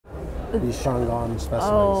these Shangan specimens.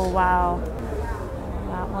 Oh, wow.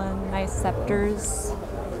 That one, nice scepters.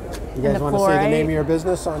 You guys want to say the name of your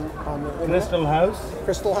business on the Crystal House.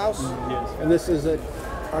 Crystal House? Yes. And this is at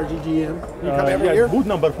RGGM. You come every year? Booth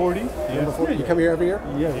number 40. Number 40. You come here every year?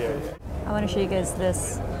 Yeah. I want to show you guys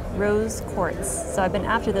this rose quartz. So I've been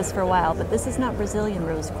after this for a while, but this is not Brazilian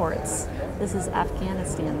rose quartz. This is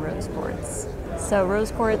Afghanistan rose quartz. So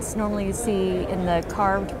rose quartz normally you see in the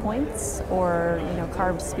carved points or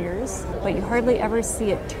carved spheres, but you hardly ever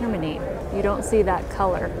see it terminate. You don't see that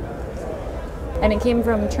color. And it came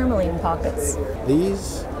from tourmaline pockets.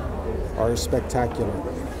 These are spectacular.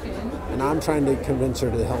 And I'm trying to convince her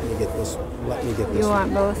to help me get this, let me get this. You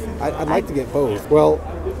want both? I'd like to get both. Well,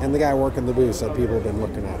 and the guy working the booth said people have been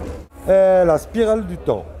looking at them. La spirale du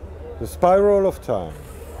temps, the spiral of time,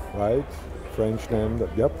 right? French name,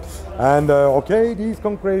 yep. And okay, these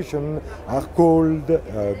concretions are called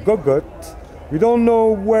gogot. We don't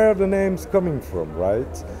know where the name's coming from,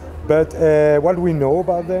 right? But what we know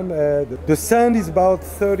about them, the sand is about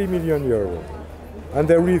 30 million euros. And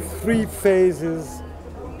there are 3 phases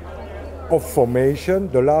of formation.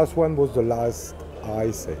 The last one was the last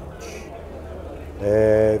ice age.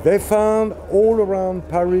 They found all around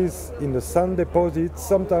Paris in the sand deposits.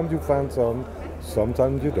 Sometimes you find some,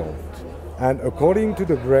 sometimes you don't. And according to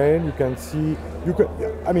the grain, you can see,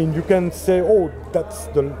 you can say, oh, that's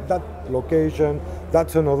that location,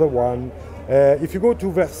 that's another one. If you go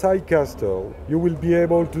to Versailles Castle, you will be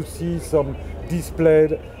able to see some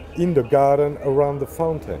displayed in the garden around the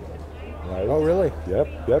fountain. Right? Oh, really?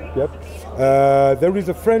 Yep. There is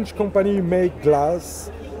a French company who make glass.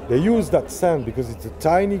 They use that sand because it's a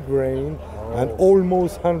tiny grain and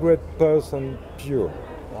almost 100% pure.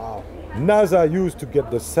 Wow. NASA used to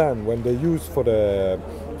get the sand when they use for the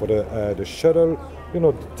shuttle,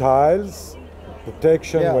 the tiles,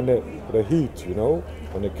 protection when for the heat,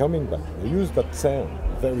 when they're coming back. They use that sand,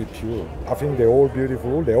 very pure. I think they're all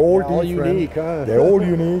beautiful. They're all different. Unique, huh? They're all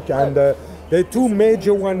unique, and there are 2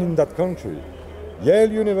 major ones in that country: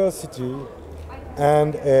 Yale University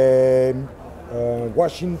and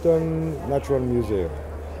Washington Natural Museum.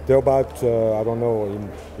 They're about, I don't know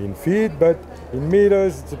in feet, but in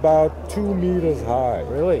meters, it's about 2 meters high.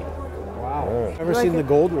 Really? Wow. Yeah. Never seen the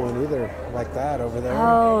gold one either, like that over there.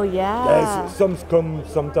 Oh, yeah. Yes, some come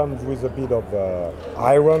sometimes with a bit of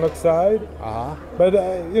iron oxide. But,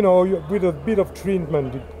 with a bit of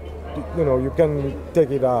treatment, you can take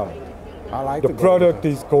it out. I like the product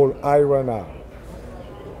is called iron out.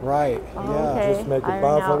 Right. Okay. Just make a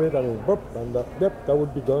bath of it, and that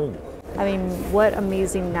would be going. I mean, what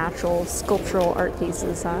amazing natural sculptural art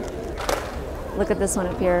pieces, huh? Look at this one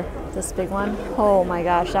up here, this big one. Oh my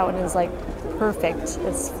gosh, that one is like perfect.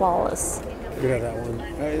 It's flawless. Look at that one.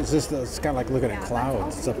 It's kind of like looking at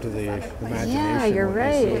clouds. It's up to the imagination. Yeah, you're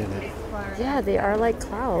right. Yeah, they are like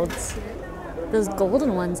clouds. Those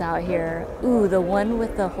golden ones out here. Ooh, the one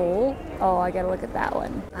with the hole. Oh, I gotta look at that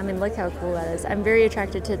one. I mean, look how cool that is. I'm very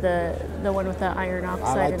attracted to the one with the iron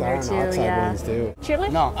oxide in there too. Ones too. Chile?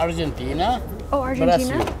 No, Argentina. Oh,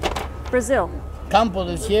 Argentina? Brazil. Campo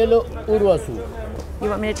del Cielo, Uruguay. You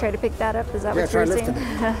want me to try to pick that up? Is that what try you're saying?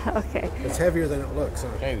 lifting Okay. It's heavier than it looks.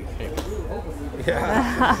 Huh? Heavy.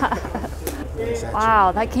 Yeah.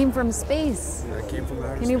 Wow, that came from space. That came from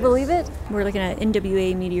outer Can you space. believe it? We're looking at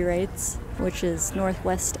NWA meteorites, which is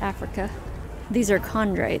Northwest Africa. These are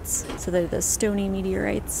chondrites, so they're the stony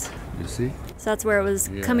meteorites. You see? So that's where it was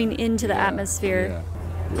coming into the atmosphere.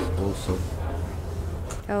 Yeah. It's also.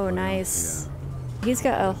 Oh, nice. He's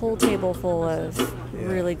got a whole table full of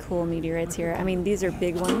really cool meteorites here. I mean, these are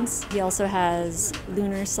big ones. He also has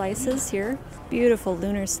lunar slices here. Beautiful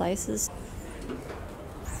lunar slices.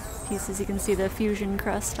 Pieces you can see the fusion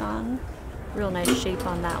crust on. Real nice shape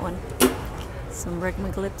on that one. Some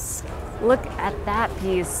regmaglyphs. Look at that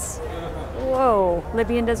piece. Whoa,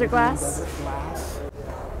 Libyan desert glass.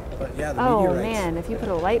 But yeah, the Oh meteorites. man, if you put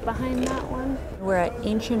a light behind that one. We're at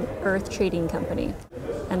Ancient Earth Trading Company.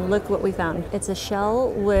 And look what we found. It's a shell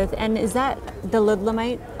with, and is that the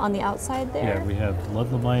ludlamite on the outside there? Yeah, we have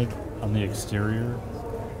ludlamite on the exterior.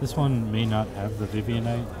 This one may not have the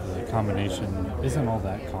vivianite. The combination isn't all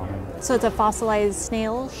that common. So it's a fossilized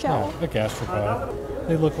snail shell? No, a gastropod.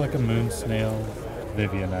 They look like a moon snail,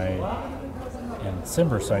 vivianite, and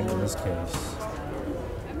cimbersite in this case.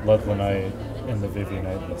 Ludlamite and the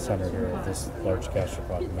vivianite in the center here of this large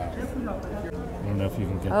gastropod mouth. I don't know if you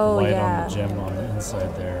can get the light on the gem on the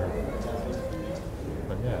inside there.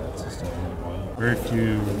 But yeah, it's just a neat one. Very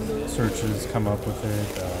few searches come up with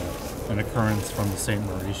it. An occurrence from the St.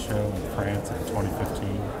 Maurice show in France in 2015.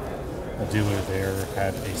 A dealer there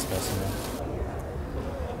had a specimen.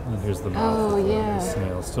 And here's the mouth Oh, of the yeah.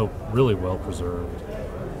 snail. Still really well preserved.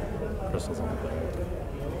 Crystals on the back.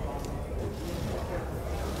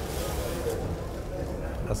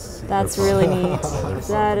 That's really neat.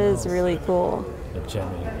 That is really cool. A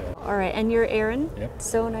gemmy. All right, and you're Aaron? Yep.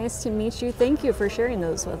 So nice to meet you. Thank you for sharing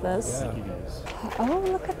those with us. Thank you guys. Oh,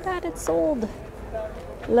 look at that, it's sold.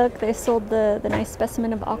 Look, they sold the nice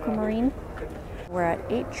specimen of aquamarine. We're at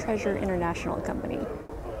 8 Treasure International Company.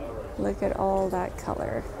 Look at all that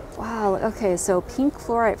color. Wow, okay, so pink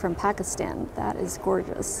fluorite from Pakistan. That is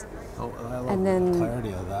gorgeous. Oh, I love And then the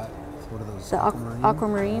clarity of that. What are those? The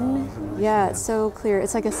aquamarine? Yeah, it's so clear.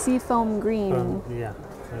 It's like a seafoam green. Yeah,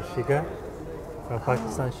 Shiga from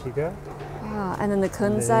Pakistan, Shiga. Wow, and then the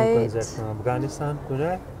Kobzeff kunzite. from Afghanistan,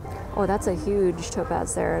 Kunzite. Oh, that's a huge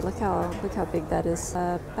topaz there. Look how big that is.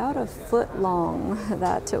 About a foot long,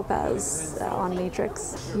 that topaz on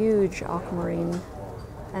matrix. Huge aquamarine.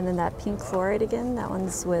 And then that pink fluorite again, that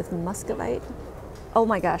one's with muscovite. Oh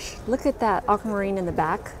my gosh, look at that aquamarine in the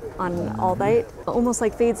back on albite. Almost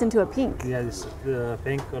like fades into a pink. Yeah, this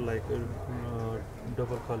pink or like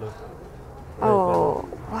double color. Oh,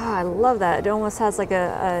 wow, I love that. It almost has like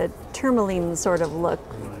a tourmaline sort of look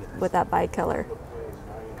with that bicolor.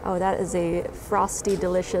 Oh, that is a frosty,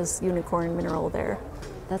 delicious unicorn mineral there.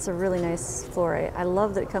 That's a really nice fluorite. I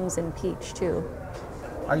love that it comes in peach too.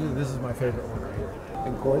 Actually, this is my favorite one right here.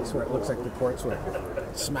 In quartz, where it looks like the quartz would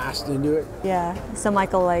smashed into it. Yeah, so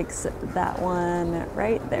Michael likes that one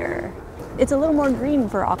right there. It's a little more green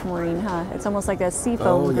for aquamarine, huh? It's almost like a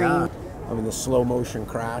seafoam green. Yeah. I mean, the slow motion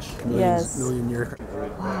crash. Yes. Million year.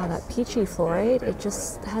 Wow, that peachy fluorite, it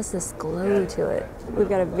just has this glow to it. We've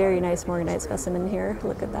got a very nice morganite specimen here.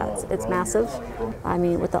 Look at that, it's massive. I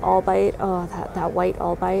mean, with the albite, oh, that white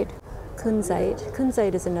albite. Kunzite.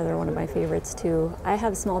 Kunzite is another one of my favorites too. I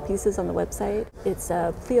have small pieces on the website. It's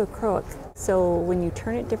pleochroic, so when you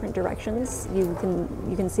turn it different directions, you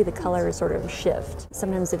can see the color sort of shift.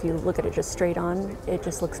 Sometimes if you look at it just straight on, it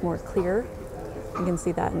just looks more clear. You can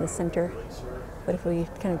see that in the center. But if we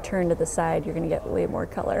kind of turn to the side, you're going to get way more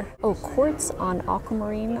color. Oh, quartz on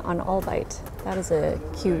aquamarine on albite. That is a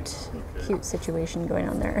cute situation going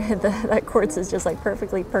on there. That quartz is just like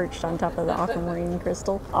perfectly perched on top of the aquamarine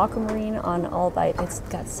crystal. Aquamarine on albite, it's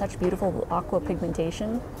got such beautiful aqua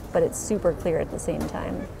pigmentation, but it's super clear at the same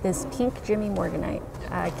time. This pink Jimmy Morganite.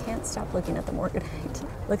 I can't stop looking at the Morganite.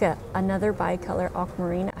 Look at another bicolor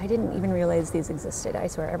aquamarine. I didn't even realize these existed. I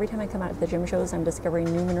swear, every time I come out to the gem shows, I'm discovering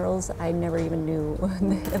new minerals I never even knew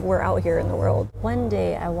were out here in the world. One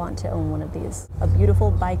day I want to own one of these. A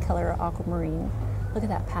beautiful bicolor aquamarine. Look at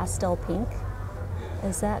that pastel pink.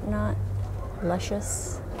 Is that not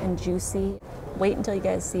luscious and juicy? Wait until you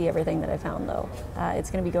guys see everything that I found though. It's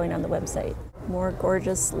gonna be going on the website. More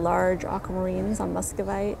gorgeous large aquamarines on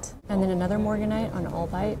muscovite. And then another morganite on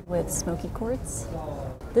albite with smoky quartz.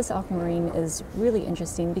 This aquamarine is really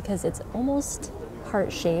interesting because it's almost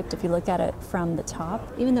heart-shaped if you look at it from the top.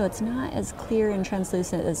 Even though it's not as clear and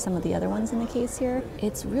translucent as some of the other ones in the case here,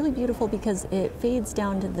 it's really beautiful because it fades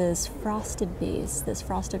down to this frosted base, this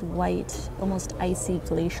frosted white, almost icy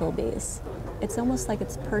glacial base. It's almost like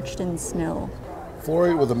it's perched in snow.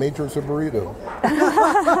 Fluorite with a matrix of burrito.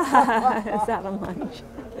 Is that a lunch?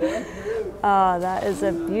 Oh, that is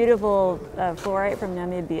a beautiful fluorite from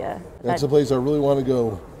Namibia. That's a place I really want to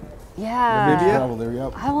go. Yeah. Travel there,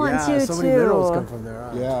 yep. I want to so too. many minerals come from there.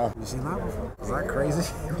 Huh? Yeah. You seen that before? Is that crazy?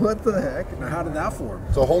 What the heck? Now, how did that form?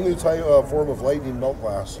 It's a whole new type form of lightning melt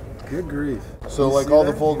glass. Good grief. So You like see all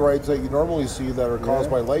that? the fulgurites that you normally see that are caused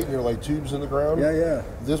by lightning are like tubes in the ground. Yeah, yeah.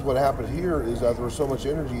 This, what happened here is that there was so much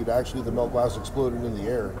energy, it actually, the melt glass exploded in the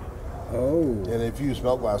air. Oh. And it fused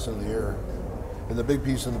melt glass into the air. And the big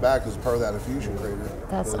piece in the back is part of that effusion crater.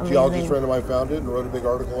 That's A amazing. geologist friend of mine found it and wrote a big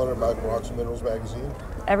article on it about Rocks and Minerals magazine.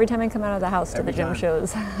 Every time I come out of the house to Every the gem time.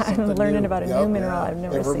 shows, I'm Something learning new. about a Yep. new mineral I've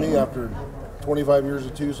never And for seen. me, after 25 years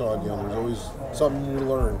of Tucson, there's always something new to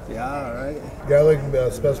learn. Yeah, right. Yeah, I like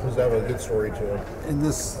specimens that have a good story to them. In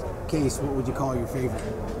this case, what would you call your favorite?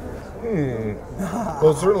 Well,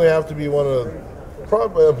 it certainly have to be one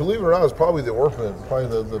of, believe it or not, it's probably the orpiment, probably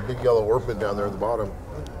the big yellow orpiment down there at the bottom,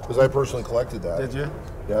 because I personally collected that. Did you?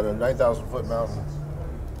 Yeah, at a 9,000-foot mountain,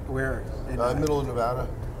 Where? middle of Nevada.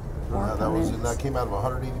 That came out of a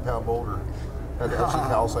 180-pound boulder. Had to etch the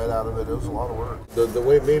calcite out of it. It was a lot of work.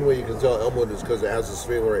 The main way you can tell Elmwood is because it has a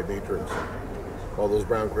sphalerite matrix. All those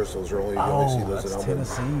brown crystals are only you only see those in Elmwood.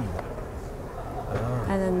 Tennessee.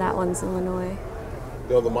 And then that one's Illinois.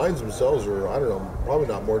 The mines themselves are, I don't know, probably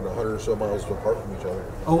not more than 100 or so miles apart from each other.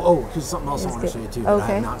 Oh, here's something else I Let's want to get- show you too that I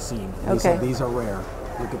okay. have not seen. Okay. These are rare.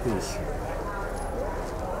 Look at these.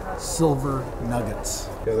 silver nuggets.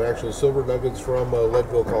 Yeah, they're actually silver nuggets from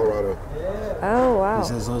Leadville, Colorado. Oh, wow. He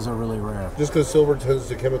says those are really rare. Just because silver tends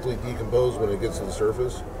to chemically decompose when it gets to the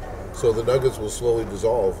surface, so the nuggets will slowly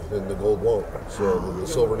dissolve and the gold won't. So the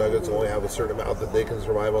silver nuggets only have a certain amount that they can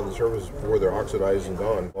survive on the surface before they're oxidized and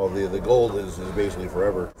gone. While the gold is basically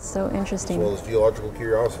forever. So interesting. As well as geological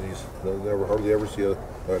curiosities. They'll never hardly ever see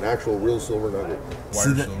an actual real silver nugget.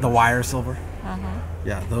 See the wire silver?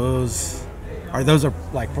 Yeah, those are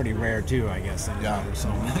like pretty rare too, I guess. Yeah.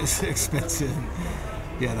 They're so expensive.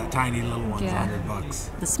 Yeah, that tiny little one's Yeah.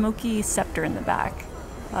 $100. The smoky scepter in the back.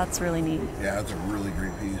 That's really neat. Yeah, it's a really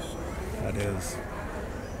great piece. That is.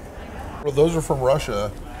 Well, those are from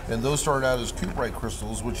Russia, and those started out as cuprite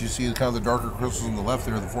crystals, which you see kind of the darker crystals on the left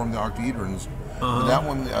there that form the octahedrons. And that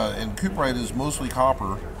one, and cuprite is mostly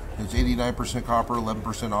copper. It's 89% copper,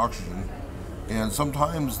 11% oxygen. And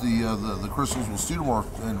sometimes the crystals will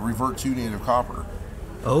pseudomorph and revert to native copper.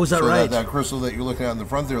 Oh, is that so right? That crystal that you're looking at in the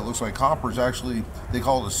front there, it looks like copper, is actually, they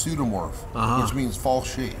call it a pseudomorph, which means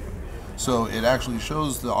false shape. So it actually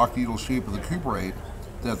shows the octahedral shape of the cuprite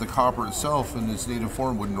that the copper itself in its native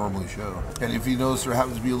form would normally show. And if you notice there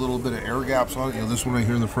happens to be a little bit of air gaps on it, you know, this one right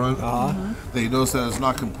here in the front, they notice that it's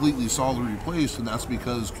not completely solidly replaced, and that's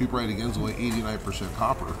because cuprite again is only 89%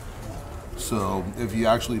 copper. So if you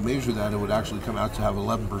actually measure that, it would actually come out to have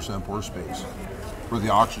 11% pore space for the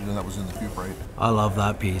oxygen that was in the cuprite. I love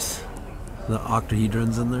that piece. The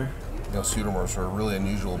octahedrons in there. You know, pseudomorphs are a really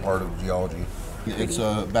unusual part of geology. It's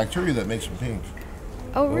a bacteria that makes them pink.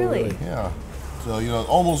 Oh, really? Yeah. So, you know,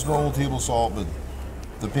 almost normal table salt, but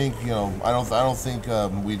the pink, you know, I don't think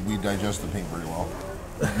we digest the pink very well.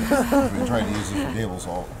 We try to use it for table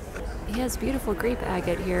salt. He has beautiful grape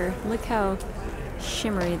agate here. Look how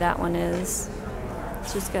shimmery that one is.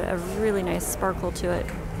 It's just got a really nice sparkle to it.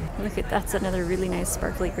 Look at that's another really nice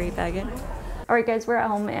sparkly grape agate. All right, guys, we're at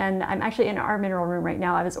home, and I'm actually in our mineral room right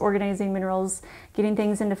now. I was organizing minerals, getting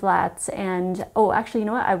things into flats, and oh, actually, you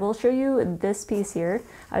know what? I will show you this piece here.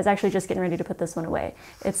 I was actually just getting ready to put this one away.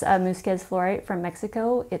 It's a Musquez fluorite from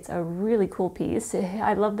Mexico. It's a really cool piece.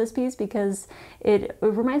 I love this piece because it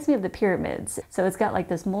reminds me of the pyramids. So it's got like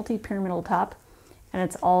this multi-pyramidal top, and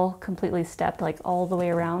it's all completely stepped, like all the way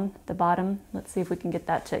around the bottom. Let's see if we can get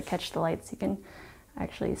that to catch the light so you can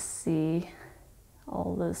actually see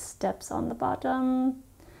all the steps on the bottom.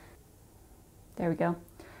 There we go.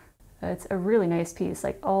 It's a really nice piece,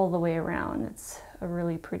 like all the way around. It's a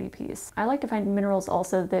really pretty piece. I like to find minerals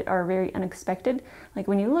also that are very unexpected. Like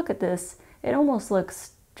when you look at this, it almost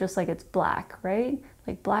looks just like it's black, right?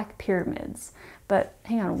 Like black pyramids. But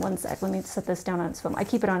hang on one sec, let me set this down on its foam. I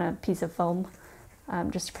keep it on a piece of foam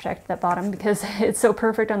just to protect that bottom because it's so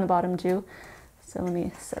perfect on the bottom too. So let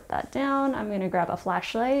me set that down. I'm gonna grab a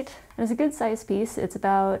flashlight. And it's a good size piece. It's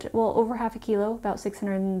about, well, over half a kilo, about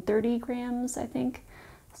 630 grams, I think.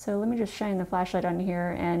 So let me just shine the flashlight on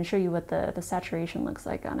here and show you what the saturation looks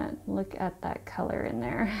like on it. Look at that color in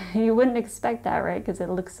there. You wouldn't expect that, right? Because it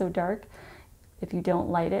looks so dark if you don't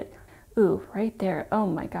light it. Ooh, right there. Oh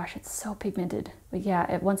my gosh, it's so pigmented. But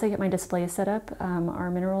yeah, once I get my display set up,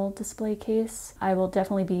 our mineral display case, I will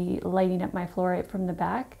definitely be lighting up my fluorite from the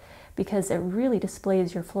back, because it really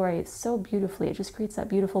displays your fluorite so beautifully. It just creates that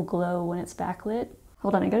beautiful glow when it's backlit.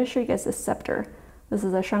 Hold on, I gotta show you guys this scepter. This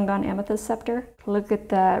is a Shangan amethyst scepter. Look at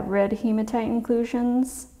that red hematite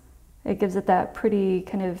inclusions. It gives it that pretty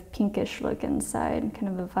kind of pinkish look inside, kind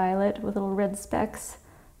of a violet with little red specks.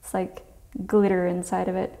 It's like glitter inside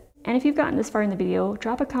of it. And if you've gotten this far in the video,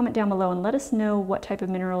 drop a comment down below and let us know what type of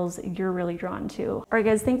minerals you're really drawn to. All right,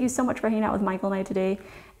 guys, thank you so much for hanging out with Michael and I today,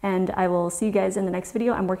 and I will see you guys in the next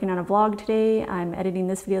video. I'm working on a vlog today. I'm editing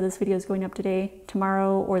this video. This video is going up today.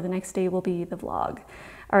 Tomorrow or the next day will be the vlog.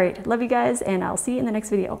 All right, love you guys, and I'll see you in the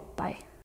next video. Bye.